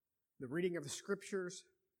The reading of the Scriptures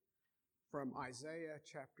from Isaiah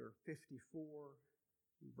chapter 54,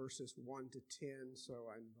 verses 1 to 10. So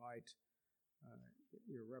I invite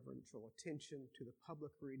your reverential attention to the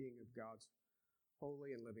public reading of God's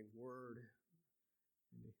holy and living Word.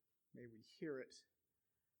 And may we hear it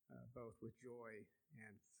both with joy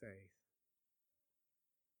and faith.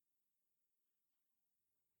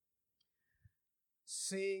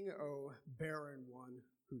 Sing, O barren one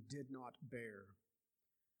who did not bear.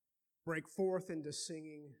 Break forth into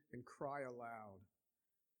singing and cry aloud,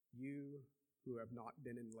 you who have not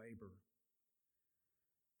been in labor.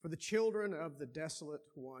 For the children of the desolate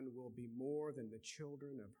one will be more than the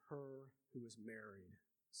children of her who is married,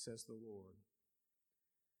 says the Lord.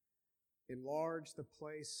 Enlarge the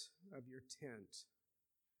place of your tent,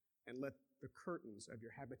 and let the curtains of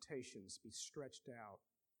your habitations be stretched out.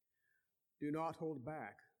 Do not hold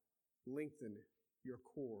back. Lengthen your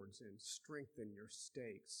cords and strengthen your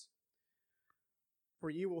stakes. For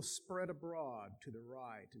you will spread abroad to the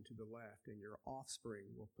right and to the left, and your offspring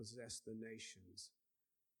will possess the nations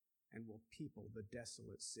and will people the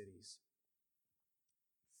desolate cities.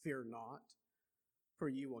 Fear not, for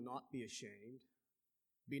you will not be ashamed.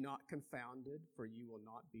 Be not confounded, for you will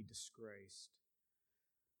not be disgraced.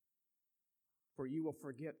 For you will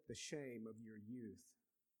forget the shame of your youth,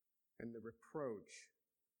 and the reproach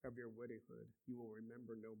of your widowhood you will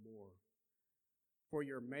remember no more. For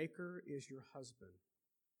your Maker is your husband.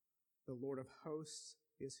 The Lord of hosts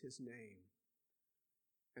is his name,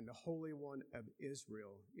 and the Holy One of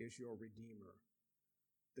Israel is your Redeemer.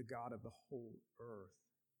 The God of the whole earth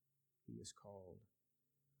he is called.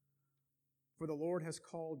 For the Lord has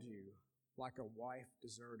called you like a wife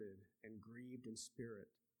deserted and grieved in spirit,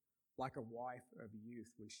 like a wife of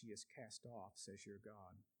youth when she is cast off, says your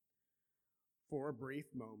God. For a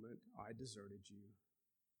brief moment I deserted you,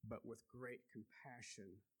 but with great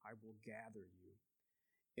compassion I will gather you.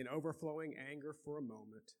 In overflowing anger for a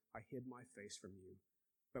moment I hid my face from you,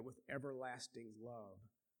 but with everlasting love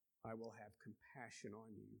I will have compassion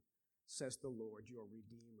on you, says the Lord your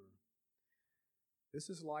Redeemer. This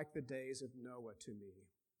is like the days of Noah to me,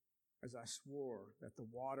 as I swore that the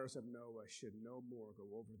waters of Noah should no more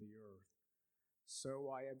go over the earth. So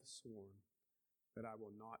I have sworn that I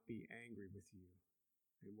will not be angry with you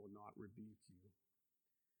and will not rebuke you.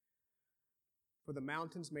 For the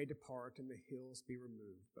mountains may depart and the hills be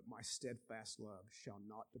removed, but my steadfast love shall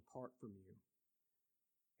not depart from you,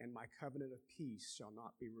 and my covenant of peace shall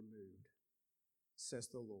not be removed, says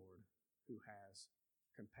the Lord, who has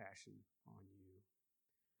compassion on you.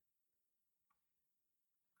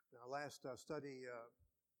 In our last study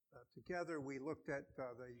together, we looked at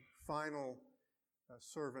the final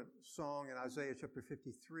servant song in Isaiah chapter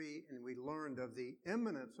 53, and we learned of the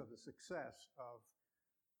imminence of the success of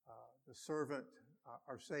the servant,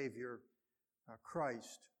 our Savior,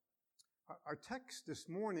 Christ. Our text this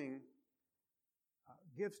morning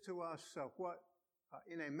gives to us what,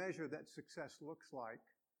 in a measure, that success looks like.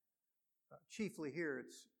 Chiefly here,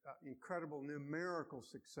 it's incredible numerical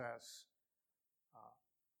success,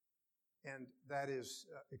 and that is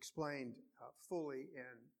explained fully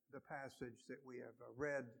in the passage that we have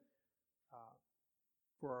read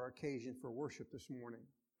for our occasion for worship this morning.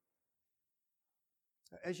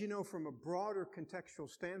 As you know, from a broader contextual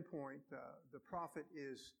standpoint, the prophet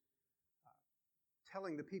is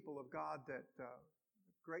telling the people of God that the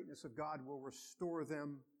greatness of God will restore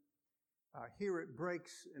them. Here it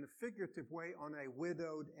breaks in a figurative way on a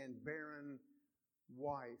widowed and barren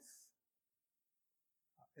wife.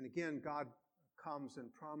 And again, God comes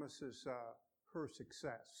and promises her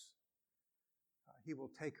success. He will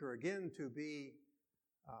take her again to be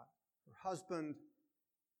her husband,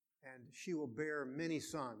 and she will bear many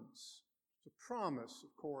sons. It's a promise,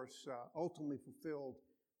 of course, ultimately fulfilled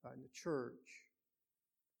in the church.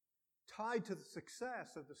 Tied to the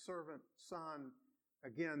success of the servant son,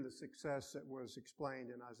 again, the success that was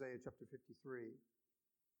explained in Isaiah chapter 53.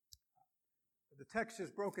 The text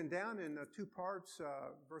is broken down in two parts.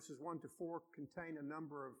 Verses 1 to 4 contain a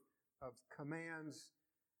number of commands,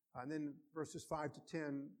 and then verses 5 to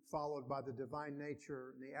 10 followed by the divine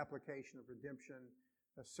nature and the application of redemption,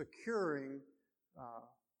 securing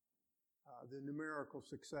the numerical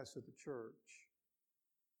success of the church.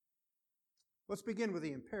 Let's begin with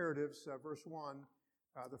the imperatives. Verse 1,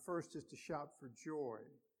 the first is to shout for joy.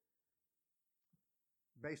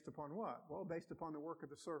 Based upon what? Well, based upon the work of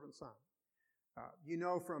the servant son. You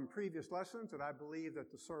know from previous lessons that I believe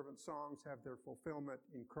that the servant songs have their fulfillment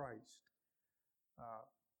in Christ.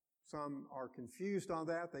 Some are confused on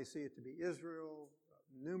that. They see it to be Israel,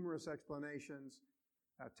 numerous explanations.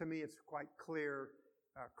 To me, it's quite clear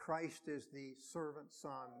Christ is the servant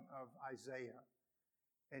son of Isaiah,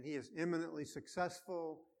 and he is eminently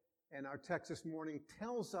successful, and our text this morning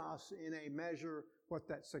tells us in a measure what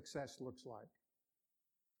that success looks like.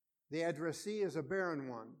 The addressee is a barren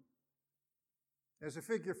one, as a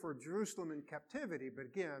figure for Jerusalem in captivity, but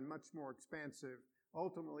again, much more expansive,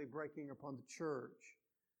 ultimately breaking upon the church,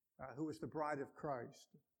 who is the bride of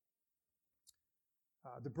Christ.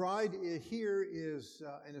 The bride here is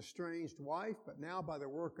an estranged wife, but now by the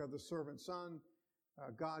work of the servant son,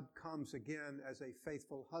 God comes again as a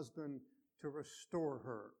faithful husband to restore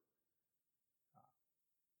her.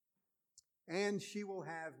 And she will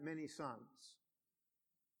have many sons.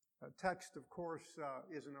 Text, of course,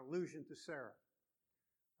 is an allusion to Sarah,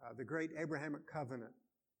 the great Abrahamic covenant.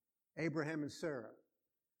 Abraham and Sarah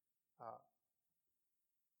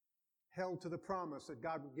held to the promise that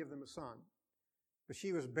God would give them a son. But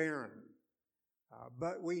she was barren.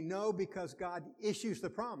 But we know because God issues the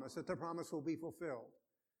promise that the promise will be fulfilled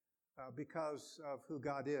because of who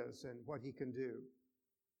God is and what he can do.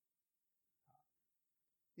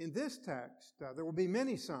 In this text, there will be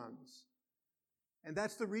many sons. And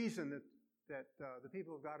that's the reason that the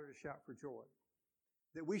people of God are to shout for joy.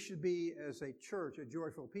 That we should be, as a church, a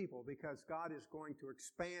joyful people, because God is going to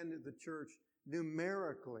expand the church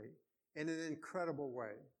numerically in an incredible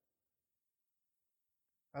way.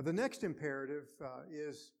 The next imperative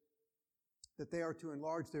is that they are to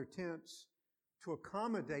enlarge their tents to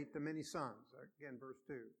accommodate the many sons. Again, verse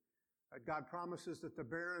 2. God promises that the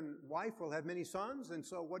barren wife will have many sons, and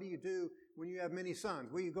so what do you do when you have many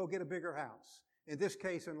sons? Well, you go get a bigger house. In this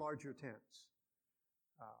case, enlarge your tents.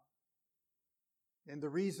 And the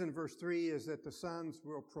reason, verse 3, is that the sons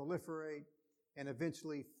will proliferate and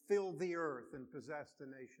eventually fill the earth and possess the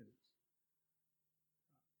nations.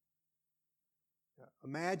 A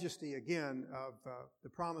majesty, again, of the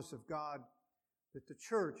promise of God that the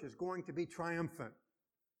church is going to be triumphant.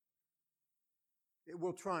 It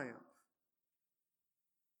will triumph.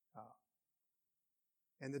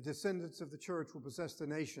 And the descendants of the church will possess the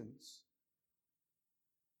nations.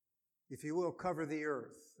 If you will, cover the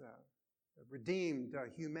earth. Redeemed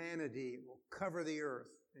humanity will cover the earth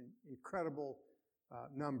in incredible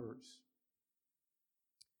numbers.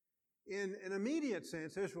 In an immediate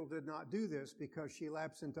sense, Israel did not do this because she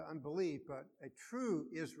lapsed into unbelief, but a true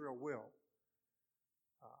Israel will.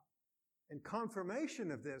 And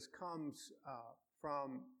confirmation of this comes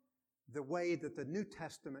from the way that the New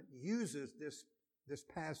Testament uses this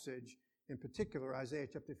passage, in particular Isaiah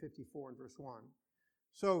chapter 54 and verse 1.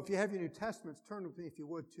 So if you have your New Testaments, turn with me, if you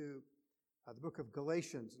would, to the book of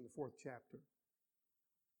Galatians in the 4th chapter.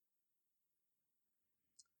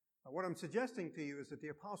 What I'm suggesting to you is that the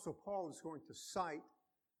Apostle Paul is going to cite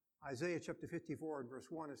Isaiah chapter 54 and verse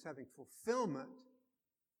 1 as having fulfillment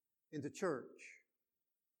in the church.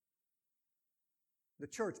 The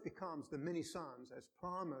church becomes the many sons as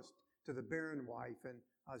promised to the barren wife in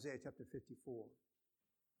Isaiah chapter 54.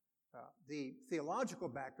 The theological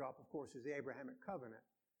backdrop, of course, is the Abrahamic covenant.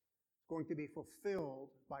 It's going to be fulfilled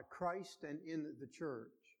by Christ and in the church.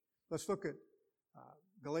 Let's look at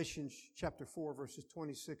Galatians chapter 4, verses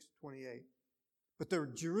 26 to 28. But the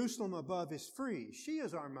Jerusalem above is free. She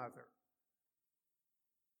is our mother.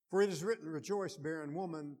 For it is written, rejoice, barren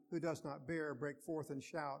woman who does not bear, break forth and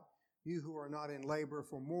shout, you who are not in labor,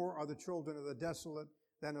 for more are the children of the desolate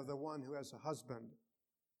than of the one who has a husband.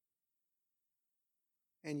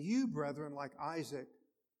 And you, brethren, like Isaac,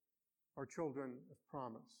 are children of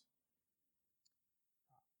promise.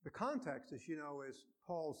 The context, as you know, is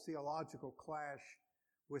Paul's theological clash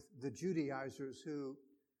with the Judaizers who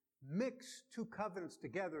mix two covenants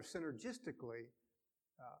together synergistically,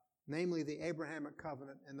 namely the Abrahamic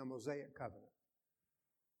covenant and the Mosaic covenant.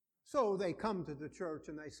 So they come to the church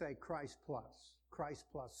and they say Christ plus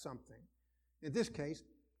something. In this case,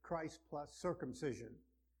 Christ plus circumcision.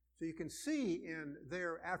 So you can see in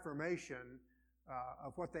their affirmation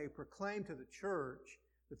of what they proclaim to the church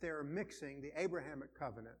that they are mixing the Abrahamic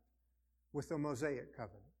covenant with the Mosaic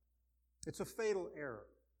covenant. It's a fatal error.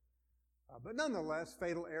 But nonetheless,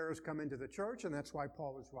 fatal errors come into the church, and that's why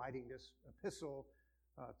Paul is writing this epistle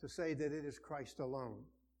to say that it is Christ alone.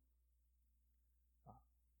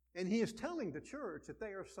 And he is telling the church that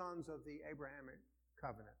they are sons of the Abrahamic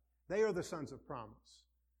covenant. They are the sons of promise.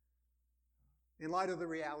 In light of the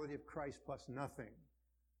reality of Christ plus nothing,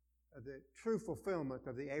 the true fulfillment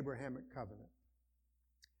of the Abrahamic covenant.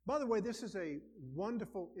 By the way, this is a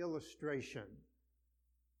wonderful illustration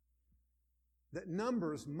that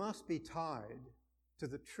numbers must be tied to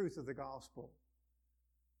the truth of the gospel.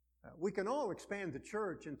 We can all expand the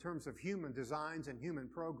church in terms of human designs and human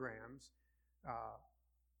programs.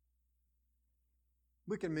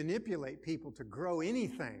 We can manipulate people to grow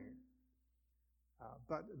anything.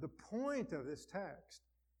 But the point of this text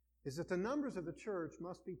is that the numbers of the church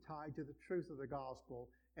must be tied to the truth of the gospel,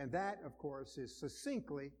 and that, of course, is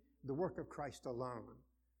succinctly the work of Christ alone.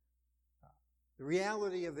 The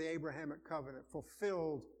reality of the Abrahamic covenant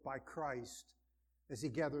fulfilled by Christ as he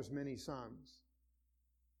gathers many sons.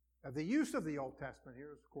 The use of the Old Testament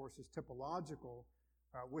here, of course, is typological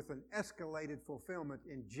with an escalated fulfillment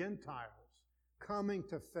in Gentiles coming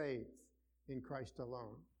to faith in Christ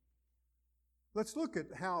alone. Let's look at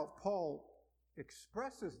how Paul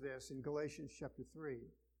expresses this in Galatians chapter 3.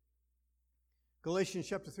 Galatians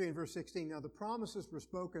chapter 3 and verse 16, now the promises were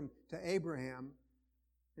spoken to Abraham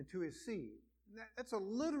and to his seed. That's a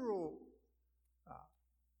literal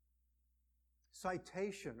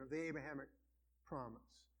citation of the Abrahamic promise.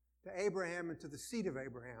 To Abraham and to the seed of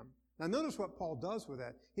Abraham. Now notice what Paul does with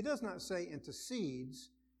that. He does not say into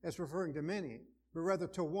seeds as referring to many, but rather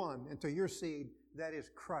to one, and to your seed, that is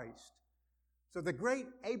Christ. So the great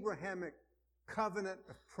Abrahamic covenant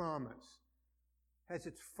of promise has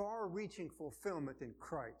its far-reaching fulfillment in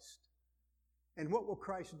Christ. And what will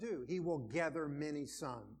Christ do? He will gather many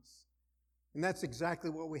sons. And that's exactly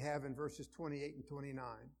what we have in verses 28 and 29.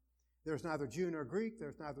 There's neither Jew nor Greek,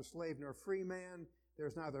 there's neither slave nor free man,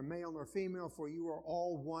 there's neither male nor female, for you are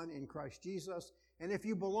all one in Christ Jesus. And if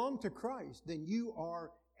you belong to Christ, then you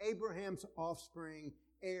are Abraham's offspring,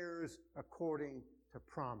 heirs according to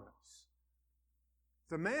promise.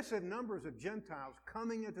 The massive numbers of Gentiles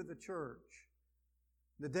coming into the church,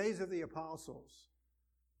 the days of the apostles,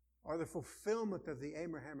 are the fulfillment of the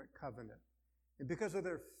Abrahamic covenant. And because of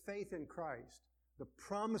their faith in Christ, the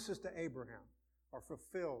promises to Abraham are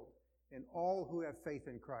fulfilled in all who have faith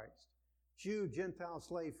in Christ. Jew, Gentile,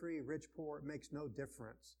 slave, free, rich, poor, it makes no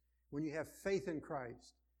difference when you have faith in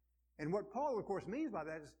Christ. And what Paul, of course, means by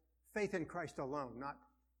that is faith in Christ alone, not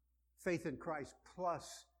faith in Christ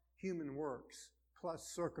plus human works, plus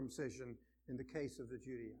circumcision in the case of the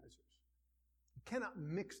Judaizers. You cannot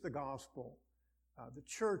mix the gospel. The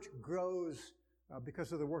church grows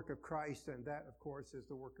because of the work of Christ, and that, of course, is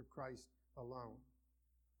the work of Christ alone.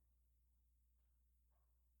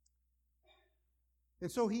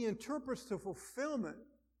 And so he interprets the fulfillment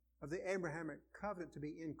of the Abrahamic covenant to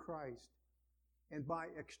be in Christ, and by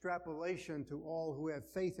extrapolation to all who have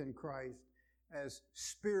faith in Christ as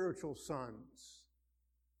spiritual sons.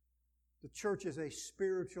 The church is a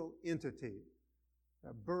spiritual entity,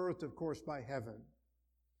 birthed, of course, by heaven.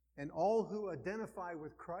 And all who identify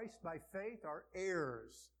with Christ by faith are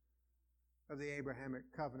heirs of the Abrahamic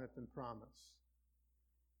covenant and promise.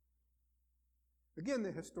 Again,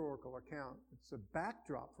 the historical account, it's a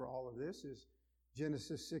backdrop for all of this, is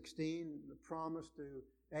Genesis 16, the promise to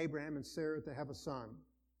Abraham and Sarah to have a son.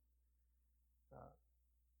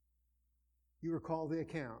 You recall the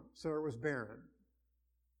account. Sarah was barren.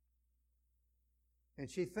 And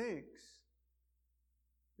she thinks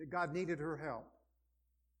that God needed her help.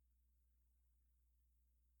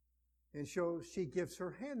 And so she gives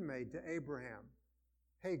her handmaid to Abraham,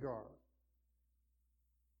 Hagar.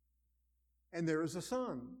 And there is a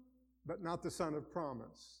son, but not the son of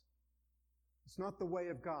promise. It's not the way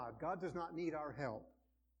of God. God does not need our help.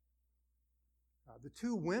 The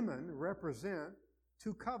two women represent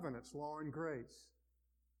two covenants, law and grace.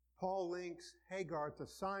 Paul links Hagar to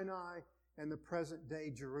Sinai and the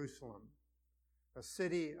present-day Jerusalem, a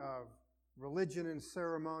city of religion and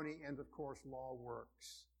ceremony and, of course, law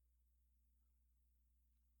works.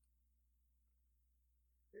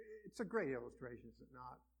 It's a great illustration, is it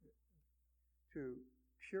not? To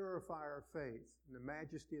purify our faith in the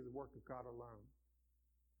majesty of the work of God alone.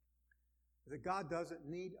 That God doesn't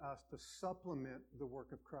need us to supplement the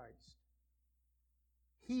work of Christ.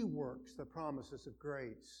 He works the promises of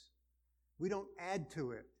grace. We don't add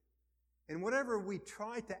to it. And whatever we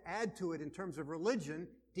try to add to it in terms of religion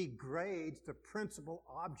degrades the principal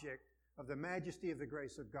object of the majesty of the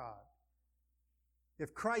grace of God.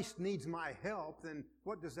 If Christ needs my help, then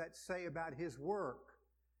what does that say about His work?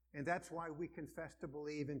 And that's why we confess to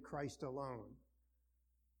believe in Christ alone.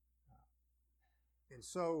 And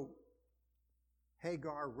so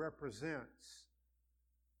Hagar represents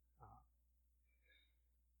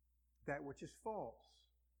that which is false.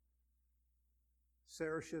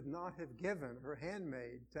 Sarah should not have given her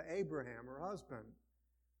handmaid to Abraham, her husband.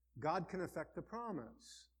 God can effect the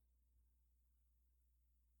promise.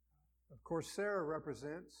 Of course, Sarah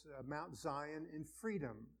represents Mount Zion in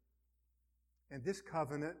freedom. And this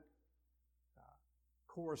covenant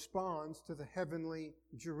corresponds to the heavenly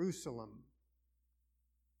Jerusalem.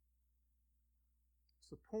 It's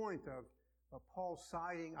the point of Paul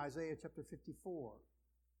citing Isaiah chapter 54.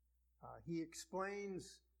 He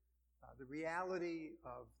explains the reality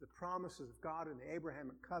of the promises of God in the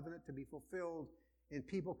Abrahamic covenant to be fulfilled in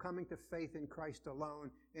people coming to faith in Christ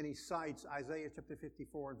alone. And he cites Isaiah chapter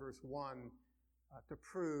 54 and verse 1 to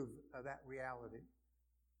prove that reality.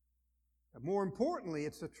 More importantly,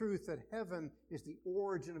 it's the truth that heaven is the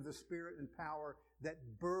origin of the Spirit and power that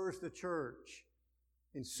births the church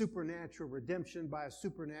in supernatural redemption by a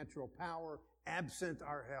supernatural power absent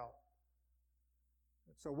our help.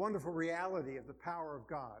 It's a wonderful reality of the power of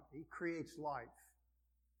God. He creates life.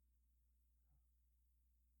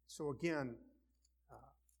 So again,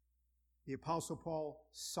 the Apostle Paul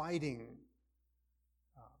citing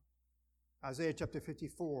Isaiah chapter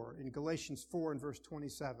 54 in Galatians 4 and verse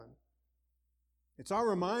 27. It's our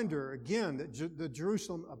reminder, again, that the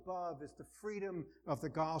Jerusalem above is the freedom of the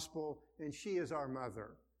gospel, and she is our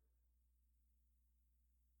mother.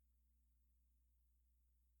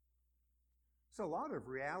 There's a lot of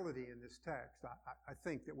reality in this text, I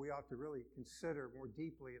think, that we ought to really consider more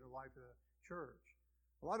deeply in the life of the church.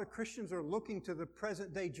 A lot of Christians are looking to the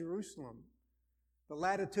present-day Jerusalem, the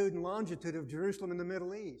latitude and longitude of Jerusalem in the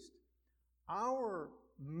Middle East. Our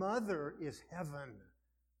mother is heaven,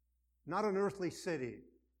 not an earthly city.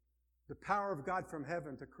 The power of God from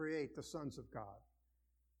heaven to create the sons of God.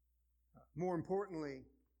 More importantly,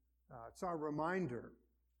 it's our reminder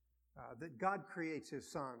that God creates His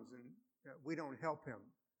sons and we don't help Him.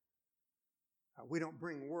 We don't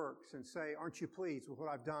bring works and say, aren't you pleased with what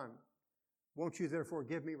I've done? Won't you therefore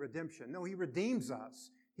give me redemption? No, He redeems us.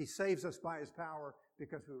 He saves us by His power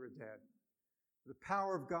because we were dead. The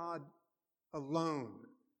power of God alone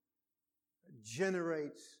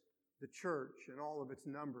generates the church and all of its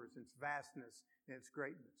numbers, its vastness, and its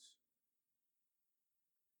greatness.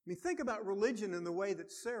 I mean, think about religion in the way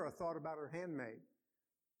that Sarah thought about her handmaid.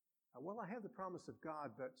 Well, I have the promise of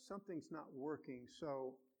God, but something's not working,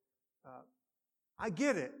 so I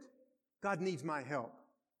get it. God needs my help.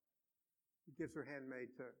 He gives her handmaid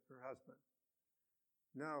to her husband.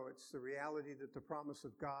 No, it's the reality that the promise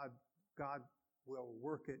of God will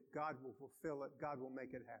work it, God will fulfill it, God will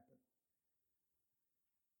make it happen.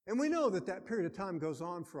 And we know that that period of time goes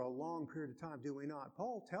on for a long period of time, do we not?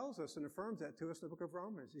 Paul tells us and affirms that to us in the book of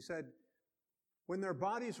Romans. He said, when their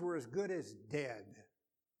bodies were as good as dead,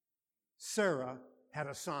 Sarah had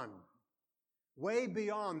a son, way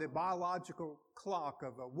beyond the biological clock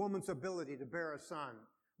of a woman's ability to bear a son,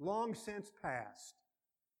 long since past.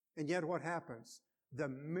 And yet what happens? The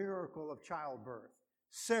miracle of childbirth.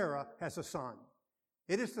 Sarah has a son.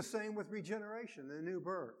 It is the same with regeneration, the new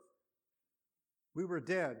birth. We were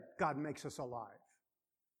dead. God makes us alive.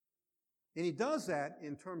 And He does that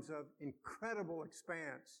in terms of incredible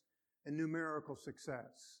expanse and numerical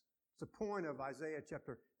success. It's the point of Isaiah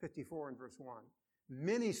chapter 54 and verse 1.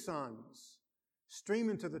 Many sons stream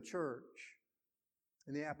into the church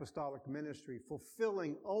in the apostolic ministry,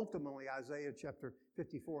 fulfilling ultimately Isaiah chapter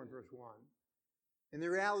 54 and verse 1. And the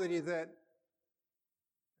reality that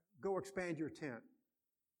go expand your tent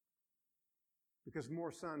because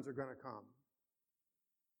more sons are going to come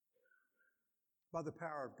by the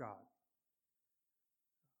power of God.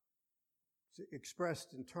 It's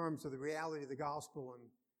expressed in terms of the reality of the gospel in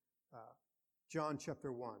John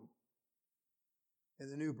chapter 1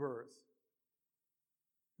 and the new birth,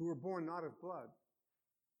 who were born not of blood.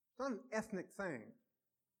 It's not an ethnic thing.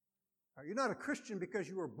 You're not a Christian because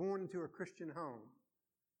you were born into a Christian home.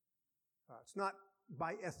 It's not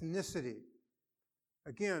by ethnicity.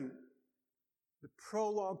 Again, the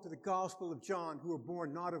prologue to the Gospel of John, who were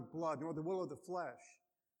born not of blood, nor the will of the flesh,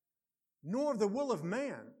 nor of the will of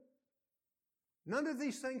man. None of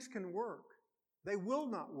these things can work. They will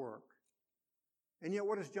not work. And yet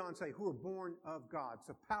what does John say? Who are born of God. It's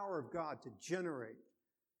the power of God to generate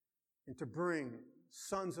and to bring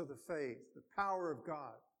sons of the faith, the power of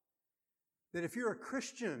God. That if you're a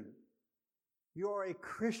Christian, you are a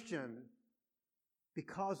Christian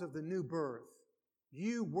because of the new birth.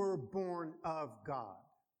 You were born of God,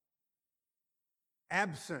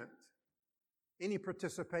 absent any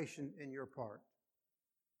participation in your part.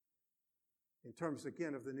 In terms,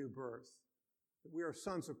 again, of the new birth, that we are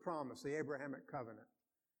sons of promise, the Abrahamic covenant,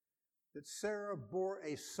 that Sarah bore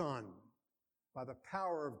a son by the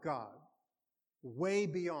power of God, way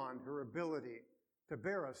beyond her ability to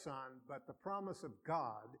bear a son, but the promise of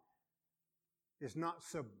God is not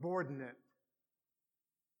subordinate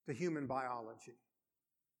to human biology.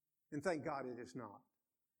 And thank God it is not.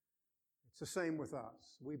 It's the same with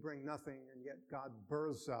us. We bring nothing, and yet God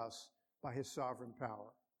births us by His sovereign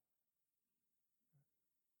power.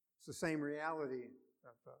 It's the same reality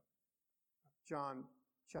of John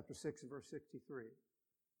chapter 6 and verse 63.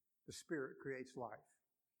 The Spirit creates life.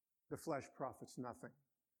 the flesh profits nothing.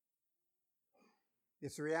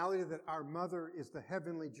 It's the reality that our mother is the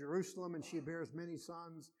heavenly Jerusalem, and she bears many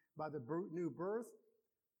sons by the new birth,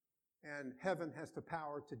 and heaven has the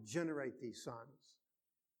power to generate these sons.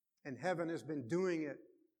 And heaven has been doing it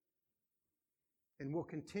and will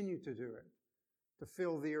continue to do it, to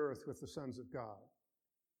fill the earth with the sons of God.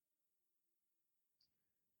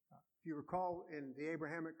 If you recall, in the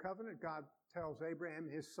Abrahamic covenant, God tells Abraham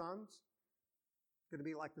and his sons, it's going to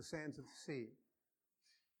be like the sands of the sea,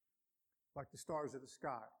 like the stars of the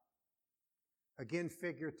sky. Again,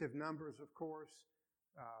 figurative numbers, of course,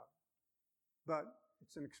 but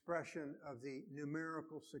it's an expression of the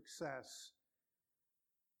numerical success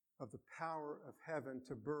of the power of heaven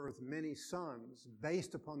to birth many sons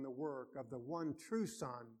based upon the work of the one true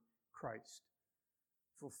Son, Christ.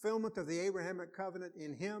 Fulfillment of the Abrahamic covenant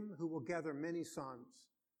in him who will gather many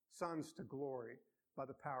sons to glory by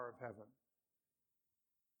the power of heaven.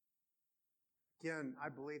 Again, I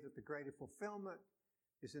believe that the greater fulfillment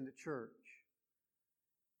is in the church.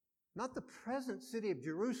 Not the present city of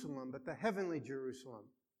Jerusalem, but the heavenly Jerusalem.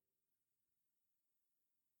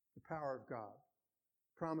 The power of God,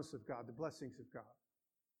 promise of God, the blessings of God.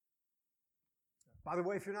 By the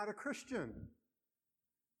way, if you're not a Christian,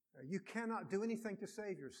 you cannot do anything to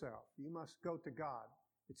save yourself. You must go to God.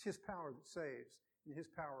 It's His power that saves, and His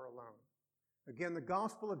power alone. Again, the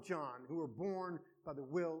Gospel of John, who were born by the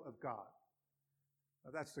will of God.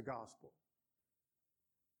 That's the gospel.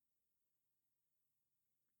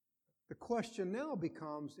 The question now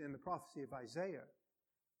becomes, in the prophecy of Isaiah,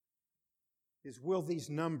 is will these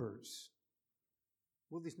numbers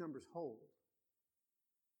hold?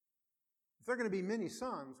 If there are going to be many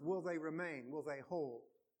sons, will they remain? Will they hold?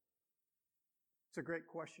 It's a great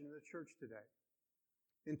question in the church today.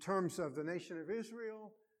 In terms of the nation of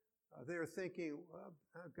Israel, they're thinking, well,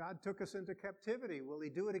 God took us into captivity. Will He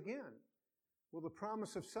do it again? Will the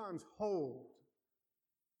promise of sons hold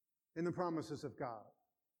in the promises of God?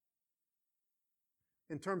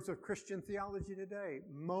 In terms of Christian theology today,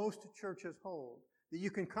 most churches hold that you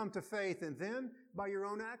can come to faith and then, by your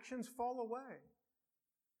own actions, fall away.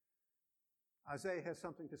 Isaiah has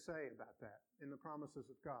something to say about that in the promises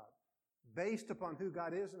of God, based upon who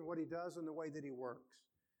God is and what He does and the way that He works.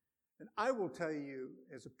 And I will tell you,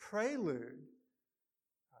 as a prelude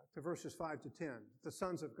to verses 5 to 10, the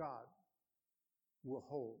sons of God will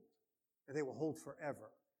hold, and they will hold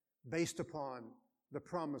forever, based upon the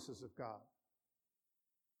promises of God.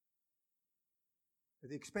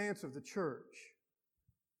 The expanse of the church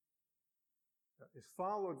is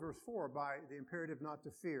followed, verse 4, by the imperative not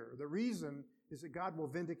to fear. The reason is that God will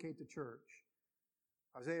vindicate the church.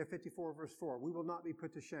 Isaiah 54, verse 4, we will not be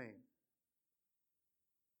put to shame.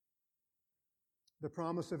 The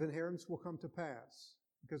promise of inheritance will come to pass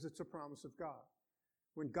because it's a promise of God.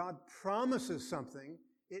 When God promises something,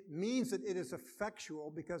 it means that it is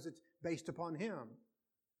effectual because it's based upon Him.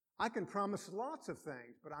 I can promise lots of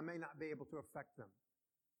things, but I may not be able to effect them.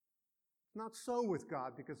 It's not so with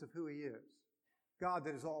God because of who He is. God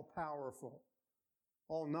that is all powerful,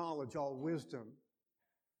 all knowledge, all wisdom,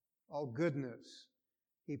 all goodness.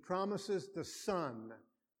 He promises the Son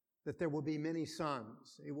that there will be many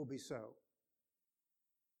sons. It will be so.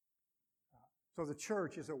 So the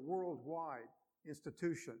church is a worldwide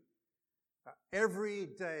institution. Every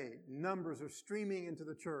day, numbers are streaming into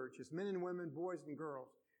the church as men and women, boys and girls,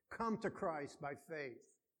 come to Christ by faith.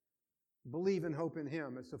 Believe and hope in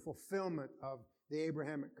Him as the fulfillment of the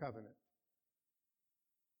Abrahamic covenant.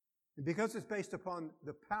 And because it's based upon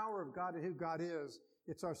the power of God and who God is,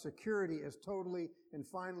 it's our security as totally and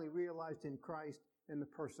finally realized in Christ in the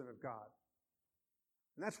person of God.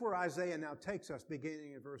 And that's where Isaiah now takes us,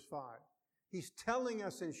 beginning in verse 5. He's telling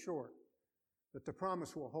us in short that the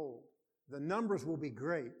promise will hold. The numbers will be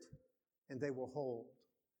great, and they will hold.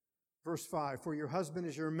 Verse 5, for your husband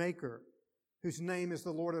is your maker, whose name is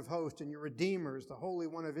the Lord of hosts, and your Redeemer is the Holy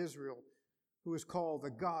One of Israel, who is called the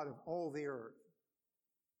God of all the earth.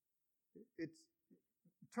 In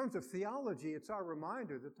terms of theology, it's our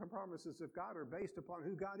reminder that the promises of God are based upon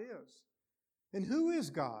who God is. And who is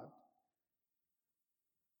God?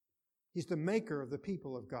 He's the maker of the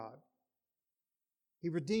people of God. He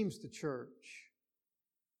redeems the church.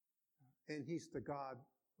 And He's the God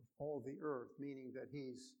of all the earth, meaning that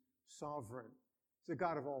He's sovereign. He's the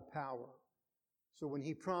God of all power. So when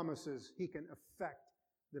He promises, He can effect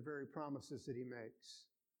the very promises that He makes.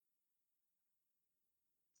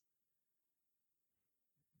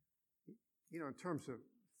 You know, in terms of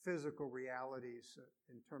physical realities,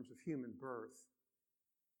 in terms of human birth,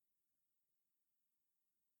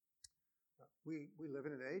 we live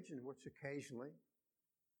in an age in which occasionally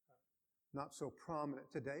not so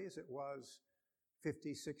prominent today as it was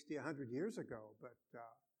 50, 60, 100 years ago, but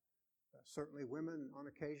certainly women on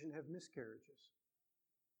occasion have miscarriages.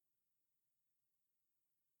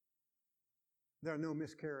 There are no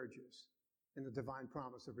miscarriages in the divine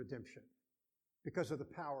promise of redemption because of the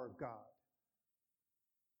power of God.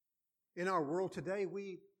 In our world today,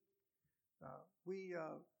 we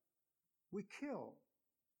kill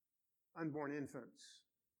unborn infants.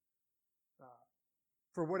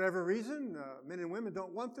 For whatever reason, men and women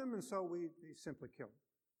don't want them, and so we simply kill them.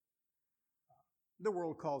 The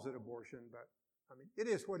world calls it abortion, but it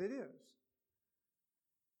is what it is.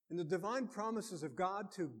 In the divine promises of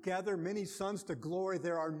God to gather many sons to glory,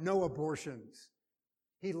 there are no abortions.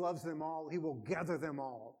 He loves them all. He will gather them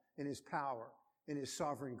all in His power, in His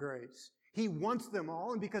sovereign grace. He wants them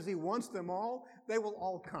all, and because He wants them all, they will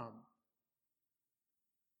all come.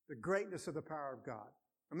 The greatness of the power of God.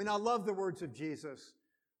 I love the words of Jesus.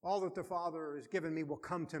 All that the Father has given me will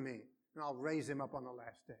come to me, and I'll raise him up on the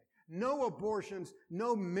last day. No abortions,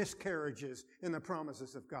 no miscarriages in the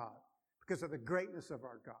promises of God because of the greatness of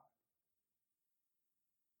our God.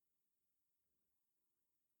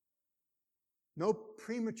 No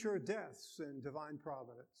premature deaths in divine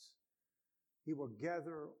providence. He will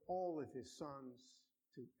gather all of His sons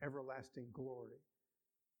to everlasting glory.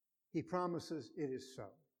 He promises it is so.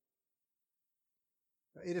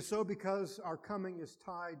 It is so because our coming is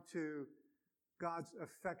tied to God's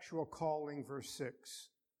effectual calling, verse 6.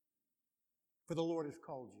 For the Lord has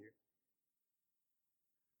called you.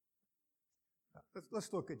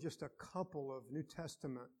 Let's look at just a couple of New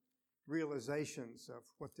Testament realizations of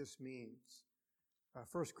what this means.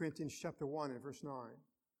 1 Corinthians chapter 1 and verse 9.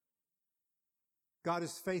 God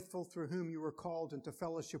is faithful, through whom you were called into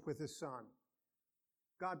fellowship with His Son.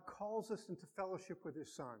 God calls us into fellowship with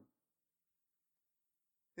His Son.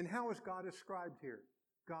 And how is God described here?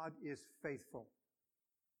 God is faithful.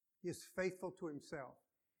 He is faithful to Himself.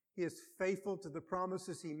 He is faithful to the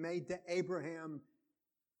promises He made to Abraham,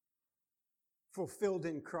 fulfilled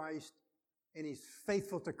in Christ, and He's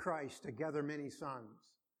faithful to Christ to gather many sons.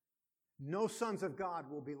 No sons of God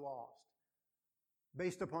will be lost.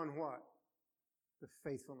 Based upon what? The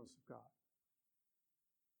faithfulness of God.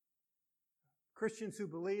 Christians who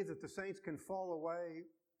believe that the saints can fall away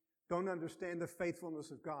don't understand the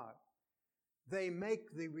faithfulness of God. They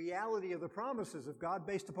make the reality of the promises of God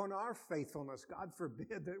based upon our faithfulness. God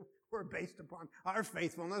forbid that we're based upon our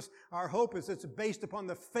faithfulness. Our hope is it's based upon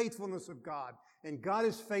the faithfulness of God. And God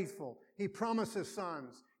is faithful. He promises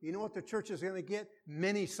sons. You know what the church is going to get?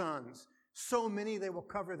 Many sons. So many they will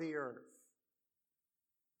cover the earth.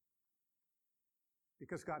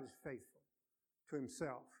 Because God is faithful to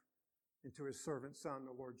Himself and to His servant Son,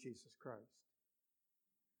 the Lord Jesus Christ.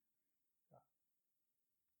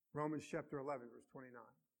 Romans chapter 11, verse 29.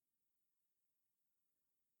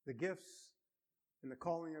 The gifts and the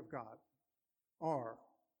calling of God are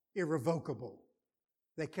irrevocable.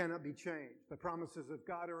 They cannot be changed. The promises of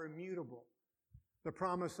God are immutable. The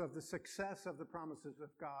promise of the success of the promises of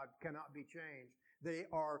God cannot be changed. They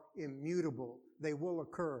are immutable. They will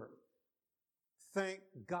occur. Thank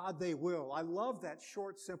God they will. I love that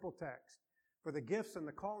short, simple text. For the gifts and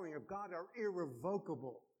the calling of God are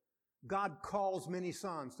irrevocable. God calls many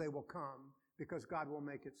sons. They will come because God will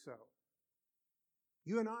make it so.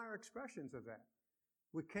 You and I are expressions of that.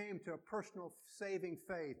 We came to a personal saving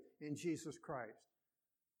faith in Jesus Christ.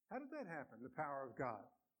 How did that happen? The power of God.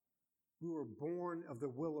 We were born of the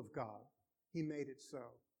will of God. He made it so.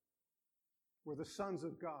 We're the sons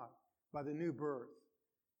of God by the new birth.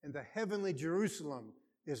 And the heavenly Jerusalem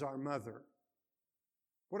is our mother.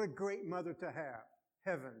 What a great mother to have.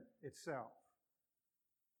 Heaven itself.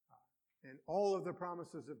 And all of the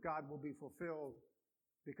promises of God will be fulfilled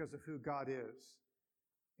because of who God is.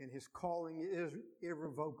 And His calling is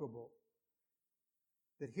irrevocable.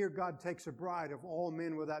 That here God takes a bride of all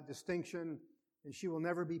men without distinction, and she will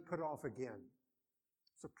never be put off again.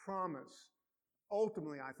 It's a promise,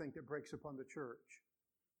 ultimately, I think, that breaks upon the church.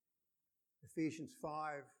 Ephesians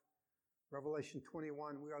 5, Revelation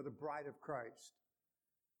 21, we are the bride of Christ.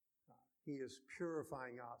 He is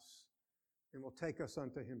purifying us and will take us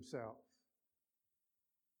unto Himself.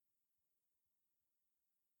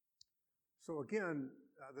 So again,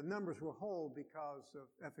 the numbers will hold because of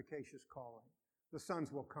efficacious calling. The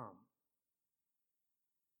sons will come.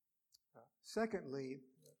 Secondly,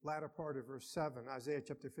 latter part of verse 7, Isaiah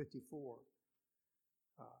chapter 54.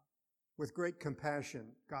 With great compassion,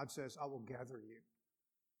 God says, I will gather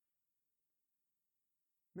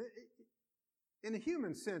you. In a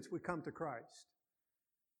human sense, we come to Christ.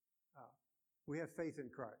 We have faith in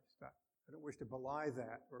Christ. I don't wish to belie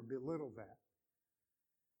that or belittle that.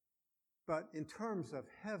 But in terms of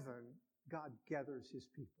heaven, God gathers his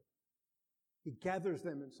people. He gathers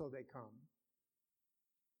them, and so they come.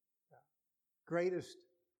 Greatest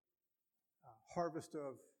harvest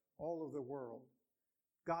of all of the world.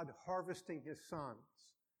 God harvesting his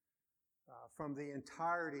sons from the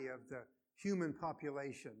entirety of the human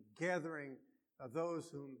population, gathering those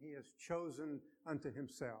whom he has chosen unto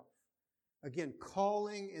himself. Again,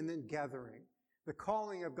 calling and then gathering. The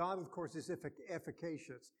calling of God, of course, is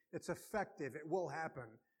efficacious. It's effective. It will happen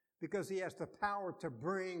because he has the power to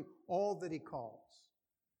bring all that he calls.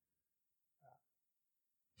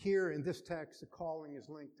 Here in this text, the calling is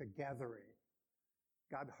linked to gathering.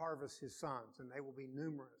 God harvests his sons, and they will be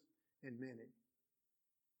numerous and many.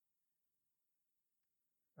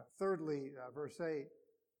 Thirdly, verse 8,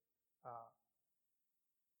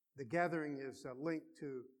 the gathering is linked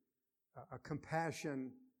to a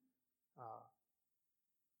compassion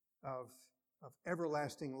of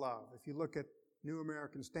everlasting love. If you look at New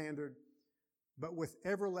American Standard, but with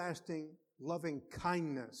everlasting loving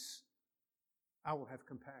kindness, I will have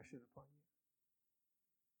compassion upon you.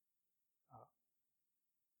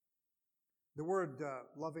 The word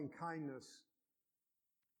loving kindness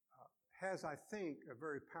has, I think, a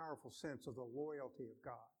very powerful sense of the loyalty of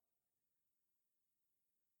God.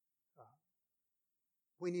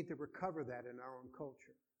 We need to recover that in our own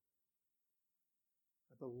culture.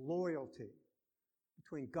 The loyalty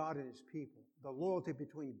between God and his people. The loyalty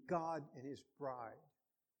between God and his bride.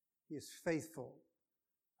 He is faithful.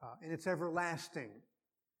 And it's everlasting.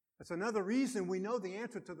 That's another reason we know the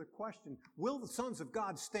answer to the question, will the sons of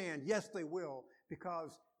God stand? Yes, they will,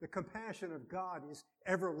 because the compassion of God is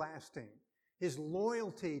everlasting. His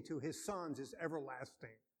loyalty to his sons is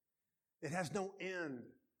everlasting. It has no end.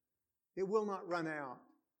 It will not run out.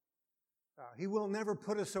 He will never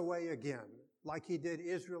put us away again, like he did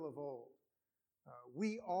Israel of old.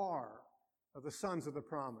 We are the sons of the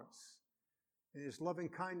promise, and his loving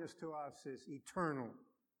kindness to us is eternal.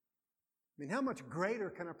 I mean, how much greater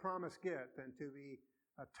can a promise get than to be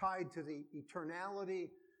tied to the eternality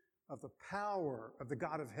of the power of the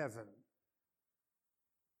God of heaven?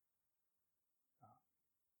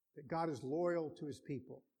 That God is loyal to his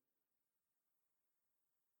people.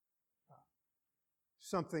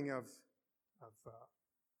 Something of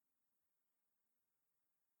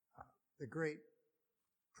the great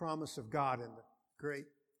promise of God in the great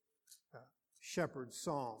shepherd's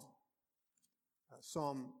psalm.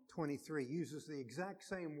 Psalm 23 uses the exact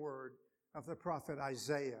same word of the prophet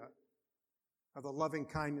Isaiah, of the loving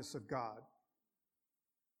kindness of God.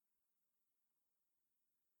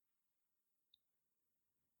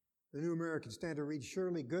 The New American Standard reads,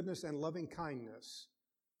 "Surely goodness and loving kindness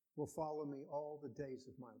will follow me all the days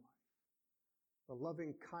of my life." The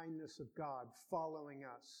loving kindness of God following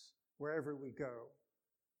us wherever we go,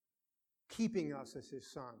 keeping us as his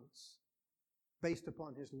sons, based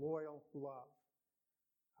upon his loyal love.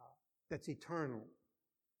 That's eternal.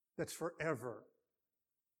 That's forever.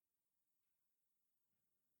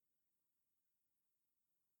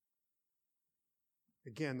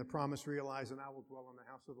 Again, the promise realized, and I will dwell in the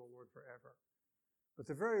house of the Lord forever. But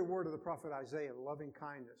the very word of the prophet Isaiah, loving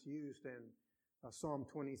kindness, used in Psalm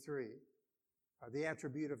 23, the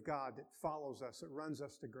attribute of God that follows us, that runs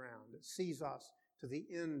us to ground, that sees us to the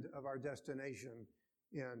end of our destination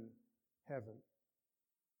in heaven.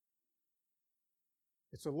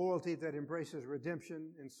 It's a loyalty that embraces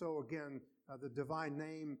redemption, and so again, the divine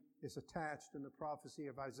name is attached in the prophecy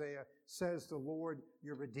of Isaiah, says the Lord,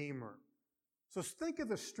 your Redeemer. So think of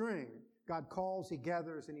the string. God calls, he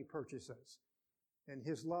gathers, and he purchases. And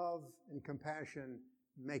his love and compassion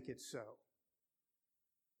make it so.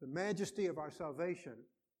 The majesty of our salvation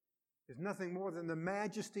is nothing more than the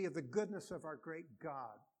majesty of the goodness of our great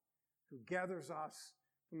God, who gathers us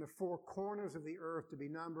from the four corners of the earth to be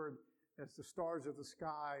numbered as the stars of the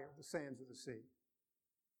sky or the sands of the sea.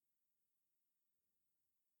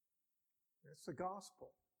 It's the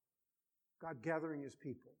gospel. God gathering his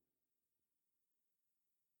people.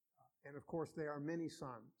 And of course, there are many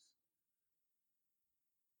sons.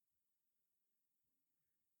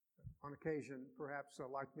 On occasion, perhaps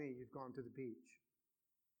like me, you've gone to the beach.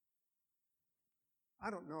 I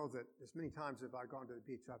don't know that as many times as I've gone to the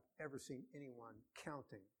beach, I've ever seen anyone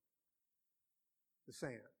counting the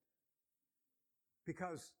sand.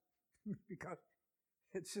 Because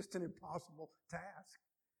it's just an impossible task.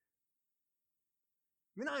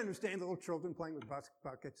 I mean, I understand the little children playing with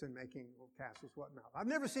buckets and making little castles, whatnot. I've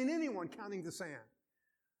never seen anyone counting the sand.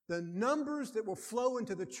 The numbers that will flow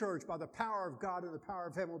into the church by the power of God and the power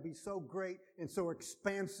of heaven will be so great and so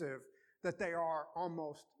expansive that they are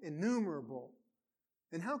almost innumerable.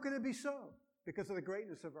 And how can it be so? because of the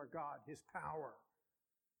greatness of our God, His power.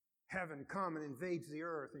 Heaven comes and invades the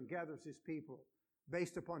earth and gathers His people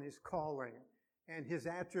based upon His calling and His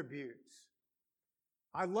attributes.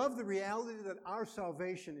 I love the reality that our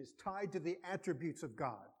salvation is tied to the attributes of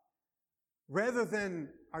God rather than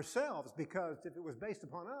ourselves, because if it was based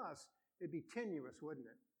upon us, it'd be tenuous, wouldn't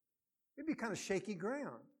it? It'd be kind of shaky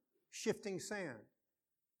ground, shifting sand.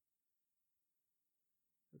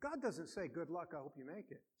 God doesn't say, good luck, I hope you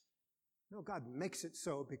make it. No, God makes it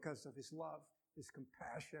so because of His love, His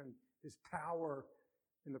compassion, His power,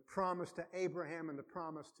 and the promise to Abraham and the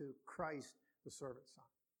promise to Christ, the servant son.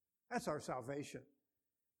 That's our salvation.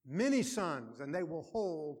 Many sons, and they will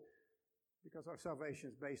hold, because our salvation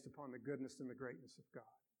is based upon the goodness and the greatness of God.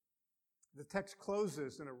 The text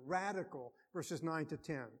closes in a radical, verses 9 to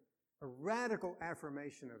 10, a radical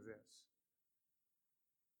affirmation of this.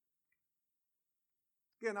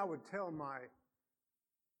 Again, I would tell my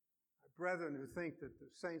brethren who think that the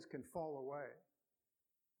saints can fall away,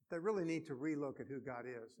 they really need to relook at who God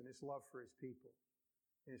is and His love for His people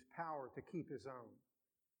and His power to keep His own.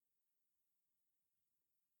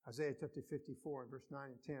 Isaiah chapter 54 and verse 9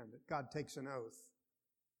 and 10, that God takes an oath.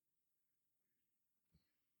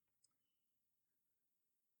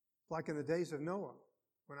 Like in the days of Noah,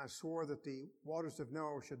 when I swore that the waters of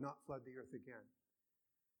Noah should not flood the earth again.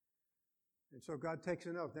 And so God takes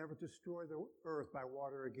an oath never to destroy the earth by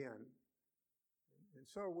water again. And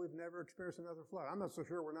so we've never experienced another flood. I'm not so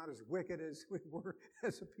sure we're not as wicked as we were,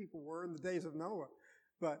 as the people were in the days of Noah.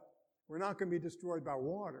 But we're not going to be destroyed by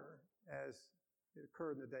water as it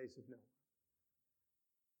occurred in the days of Noah.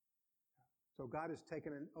 So God has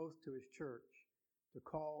taken an oath to His church to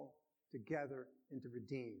call, to gather, and to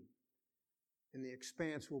redeem. And the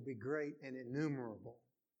expanse will be great and innumerable,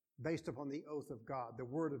 based upon the oath of God, the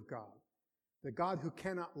Word of God. The God who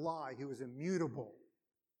cannot lie, who is immutable,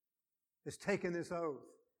 has taken this oath.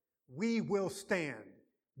 We will stand.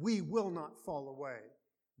 We will not fall away.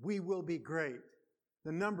 We will be great.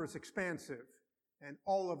 The number is expansive, and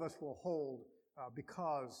all of us will hold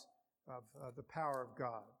because of the power of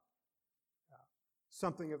God.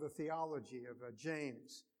 Something of the theology of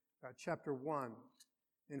James, chapter 1,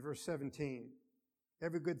 in verse 17.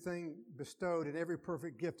 Every good thing bestowed and every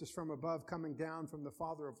perfect gift is from above, coming down from the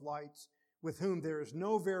Father of lights, with whom there is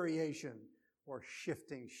no variation or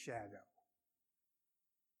shifting shadow.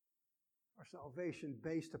 Our salvation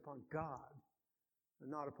based upon God and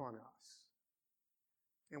not upon us.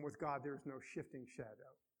 And with God there is no shifting shadow.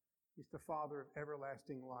 He's the Father of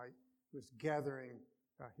everlasting light who is gathering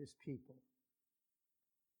His people.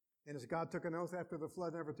 And as God took an oath after the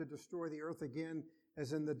flood never to destroy the earth again,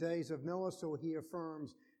 as in the days of Noah, so He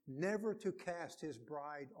affirms never to cast His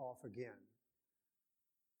bride off again.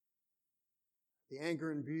 The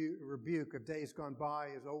anger and rebuke of days gone by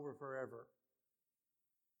is over forever.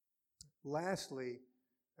 Lastly,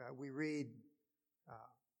 we read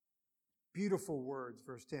beautiful words,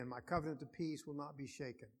 verse 10. My covenant of peace will not be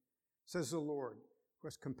shaken, says the Lord, who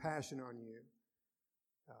has compassion on you.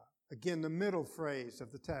 Again, the middle phrase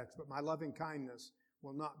of the text, but my loving kindness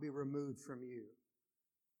will not be removed from you.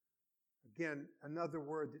 Again, another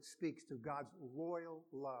word that speaks to God's loyal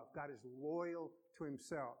love. God is loyal to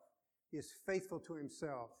Himself. He is faithful to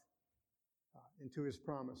Himself and to His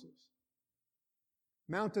promises.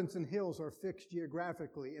 Mountains and hills are fixed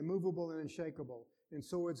geographically, immovable and unshakable, and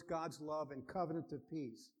so is God's love and covenant of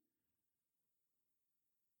peace.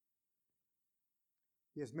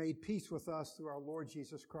 He has made peace with us through our Lord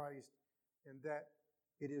Jesus Christ, and that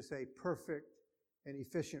it is a perfect and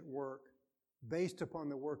efficient work based upon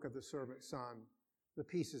the work of the servant Son. The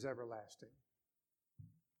peace is everlasting.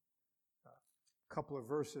 A couple of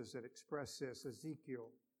verses that express this. Ezekiel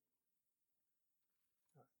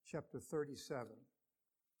chapter 37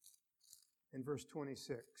 and verse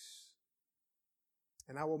 26.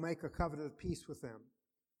 And I will make a covenant of peace with them,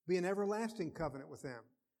 be an everlasting covenant with them.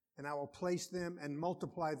 And I will place them and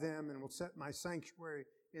multiply them and will set my sanctuary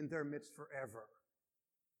in their midst forever.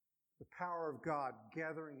 The power of God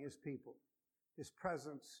gathering His people, His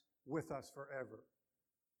presence with us forever.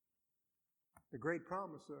 The great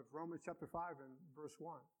promise of Romans chapter 5 and verse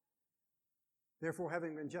 1. Therefore,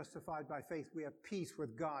 having been justified by faith, we have peace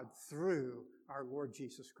with God through our Lord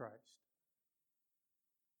Jesus Christ.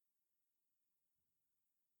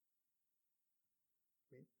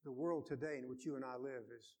 The world today in which you and I live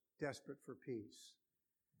is desperate for peace.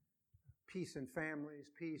 Peace in families,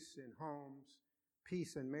 peace in homes,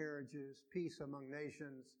 peace in marriages, peace among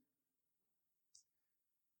nations.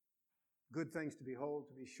 Good things to behold,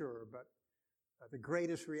 to be sure, but the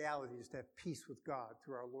greatest reality is to have peace with God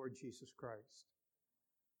through our Lord Jesus Christ.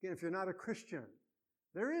 Again, if you're not a Christian,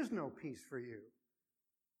 There is no peace for you.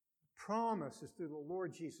 The promise is through the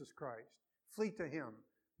Lord Jesus Christ. Flee to Him.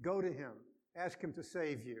 Go to Him. Ask Him to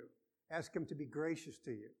save you. Ask Him to be gracious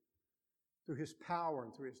to you through His power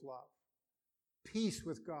and through His love. Peace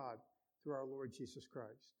with God through our Lord Jesus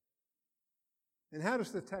Christ. And how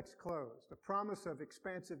does the text close? The promise of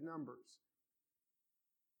expansive numbers.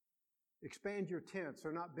 Expand your tents,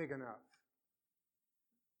 they're not big enough.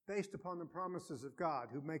 Based upon the promises of God,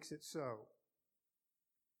 who makes it so.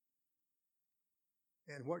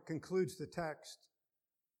 And what concludes the text?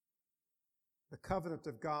 The covenant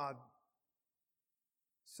of God,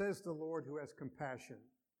 says the Lord who has compassion.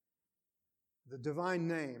 The divine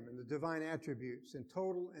name and the divine attributes in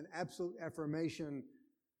total and absolute affirmation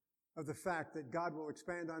of the fact that God will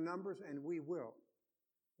expand our numbers, and we will.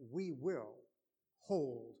 We will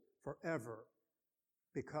hold forever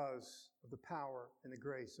because of the power and the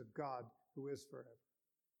grace of God who is forever.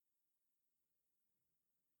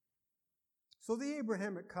 So the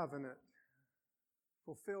Abrahamic covenant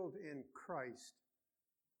fulfilled in Christ,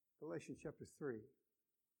 Galatians chapter 3,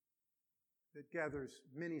 that gathers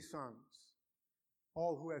many sons,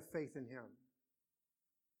 all who have faith in Him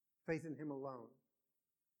alone.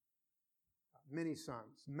 Many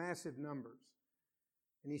sons, massive numbers,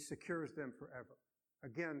 and He secures them forever.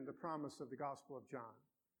 Again, the promise of the Gospel of John.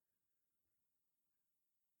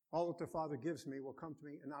 All that the Father gives me will come to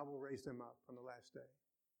me, and I will raise them up on the last day.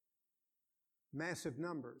 Massive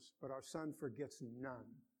numbers, but our Son forgets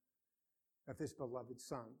none of His beloved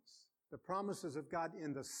sons. The promises of God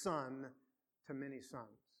in the Son to many sons.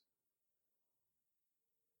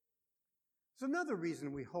 There's another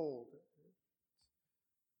reason we hold,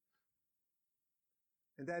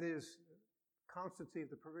 and that is constancy of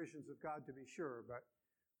the provisions of God, to be sure, but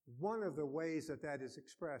one of the ways that is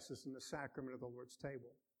expressed is in the sacrament of the Lord's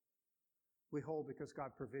table. We hold because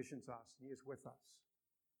God provisions us, and He is with us.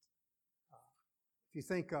 If you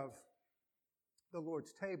think of the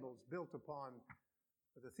Lord's table, it's built upon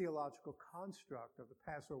the theological construct of the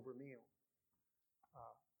Passover meal.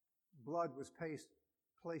 Blood was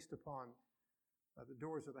placed upon the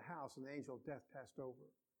doors of the house, and the angel of death passed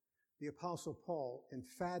over. The Apostle Paul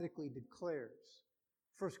emphatically declares,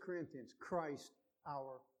 1 Corinthians, Christ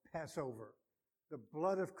our Passover. The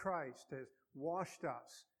blood of Christ has washed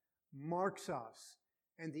us, marks us,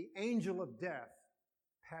 and the angel of death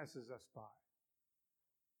passes us by.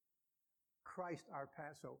 Christ our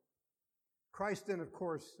Passover. Christ then, of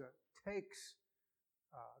course, takes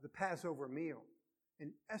the Passover meal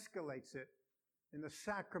and escalates it in the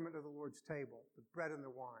sacrament of the Lord's table, the bread and the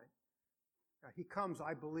wine. He comes,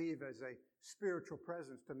 I believe, as a spiritual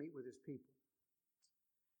presence to meet with His people.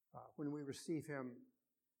 When we receive Him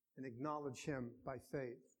and acknowledge Him by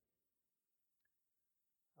faith.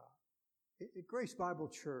 At Grace Bible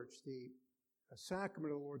Church, the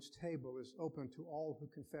sacrament of the Lord's table is open to all who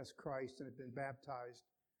confess Christ and have been baptized,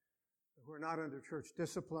 who are not under church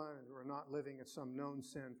discipline and who are not living in some known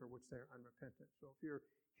sin for which they are unrepentant. So if you're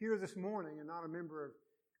here this morning and not a member of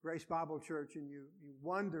Grace Bible Church and you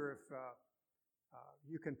wonder if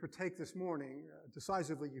you can partake this morning,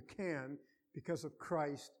 decisively you can, because of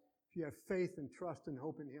Christ. If you have faith and trust and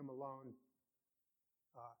hope in Him alone,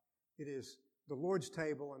 it is the Lord's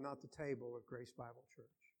table and not the table of Grace Bible Church.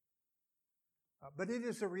 But it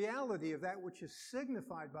is a reality of that which is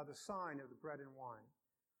signified by the sign of the bread and wine,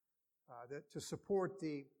 that to support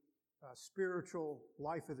the spiritual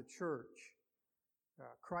life of the church,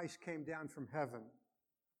 Christ came down from heaven,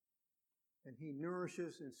 and He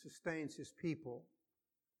nourishes and sustains His people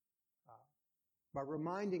by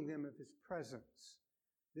reminding them of His presence,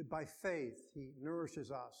 that by faith He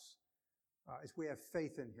nourishes us as we have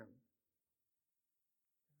faith in Him.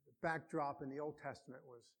 The backdrop in the Old Testament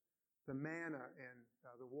was the manna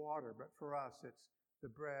and the water, but for us it's the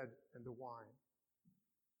bread and the wine.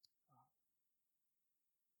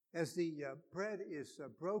 As the bread is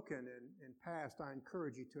broken and passed, I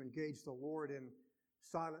encourage you to engage the Lord in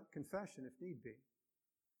silent confession if need be.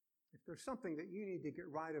 If there's something that you need to get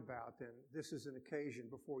right about, then this is an occasion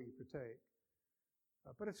before you partake.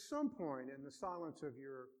 But at some point in the silence of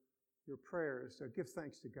your prayers, give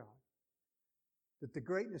thanks to God. That the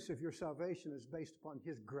greatness of your salvation is based upon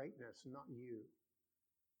His greatness, not you.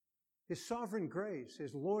 His sovereign grace,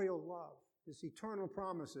 His loyal love, His eternal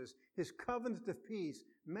promises, His covenant of peace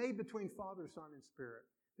made between Father, Son, and Spirit,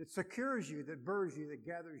 that secures you, that births you, that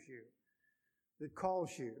gathers you, that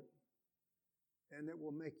calls you, and that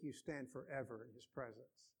will make you stand forever in His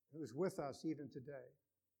presence, who is with us even today.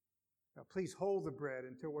 Now, please hold the bread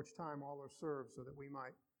until which time all are served, so that we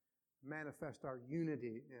might manifest our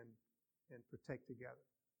unity and partake together.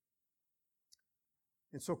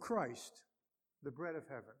 And so Christ, the bread of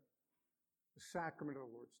heaven, the sacrament of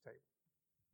the Lord's table.